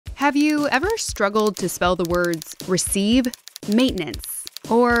Have you ever struggled to spell the words receive, maintenance,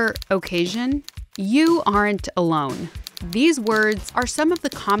 or occasion? You aren't alone. These words are some of the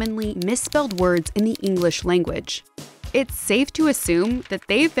commonly misspelled words in the English language. It's safe to assume that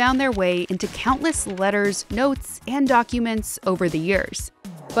they've found their way into countless letters, notes, and documents over the years.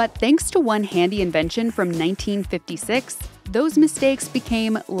 But thanks to one handy invention from 1956, those mistakes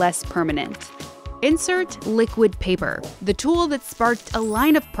became less permanent. Insert liquid paper, the tool that sparked a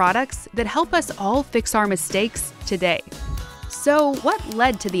line of products that help us all fix our mistakes today. So, what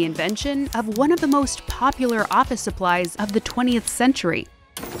led to the invention of one of the most popular office supplies of the 20th century?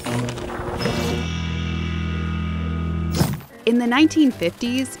 In the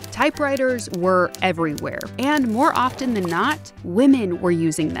 1950s, typewriters were everywhere, and more often than not, women were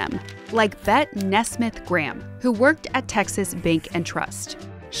using them, like Bette Nesmith Graham, who worked at Texas Bank and Trust.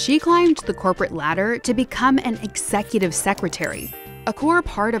 She climbed the corporate ladder to become an executive secretary. A core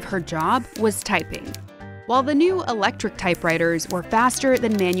part of her job was typing. While the new electric typewriters were faster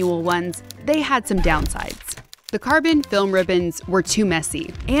than manual ones, they had some downsides. The carbon film ribbons were too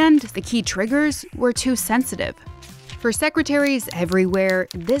messy, and the key triggers were too sensitive. For secretaries everywhere,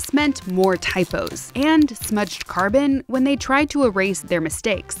 this meant more typos and smudged carbon when they tried to erase their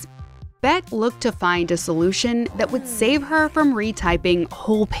mistakes. Bette looked to find a solution that would save her from retyping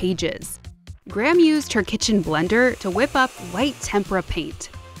whole pages. Graham used her kitchen blender to whip up white tempera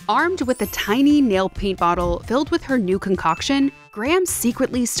paint. Armed with a tiny nail paint bottle filled with her new concoction, Graham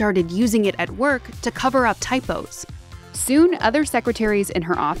secretly started using it at work to cover up typos. Soon, other secretaries in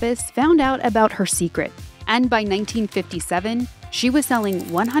her office found out about her secret, and by 1957, she was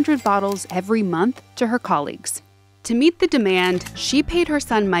selling 100 bottles every month to her colleagues. To meet the demand, she paid her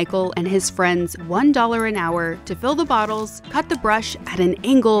son Michael and his friends $1 an hour to fill the bottles, cut the brush at an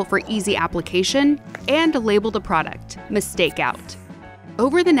angle for easy application, and label the product, Mistake Out.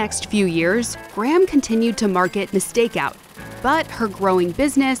 Over the next few years, Graham continued to market Mistake Out, but her growing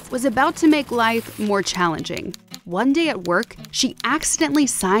business was about to make life more challenging. One day at work, she accidentally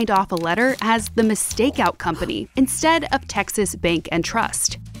signed off a letter as the Mistake Out Company instead of Texas Bank and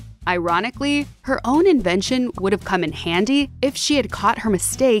Trust. Ironically, her own invention would have come in handy if she had caught her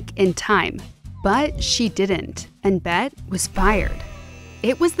mistake in time. But she didn't, and Bette was fired.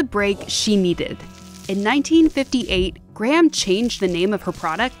 It was the break she needed. In 1958, Graham changed the name of her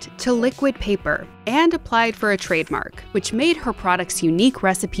product to liquid paper and applied for a trademark, which made her product's unique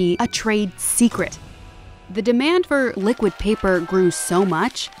recipe a trade secret. The demand for liquid paper grew so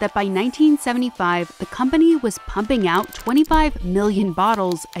much that by 1975, the company was pumping out 25 million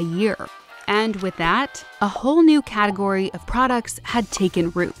bottles a year. And with that, a whole new category of products had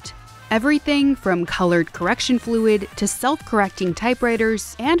taken root. Everything from colored correction fluid to self-correcting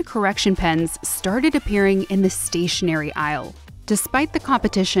typewriters and correction pens started appearing in the stationery aisle. Despite the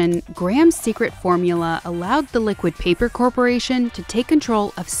competition, Graham's secret formula allowed the Liquid Paper Corporation to take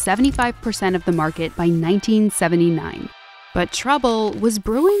control of 75% of the market by 1979. But trouble was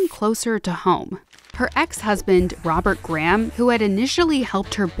brewing closer to home. Her ex-husband, Robert Graham, who had initially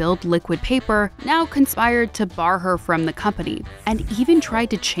helped her build liquid paper, now conspired to bar her from the company, and even tried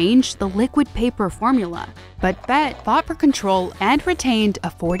to change the liquid paper formula. But Bette fought for control and retained a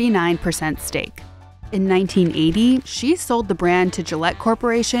 49% stake. In 1980, she sold the brand to Gillette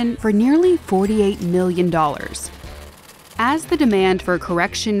Corporation for nearly $48 million. As the demand for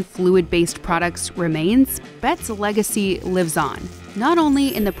correction fluid-based products remains, Bette's legacy lives on, not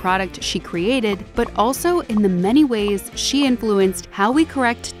only in the product she created, but also in the many ways she influenced how we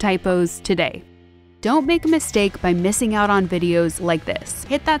correct typos today. Don't make a mistake by missing out on videos like this.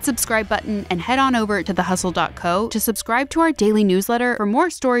 Hit that subscribe button and head on over to thehustle.co to subscribe to our daily newsletter for more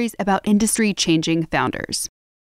stories about industry-changing founders.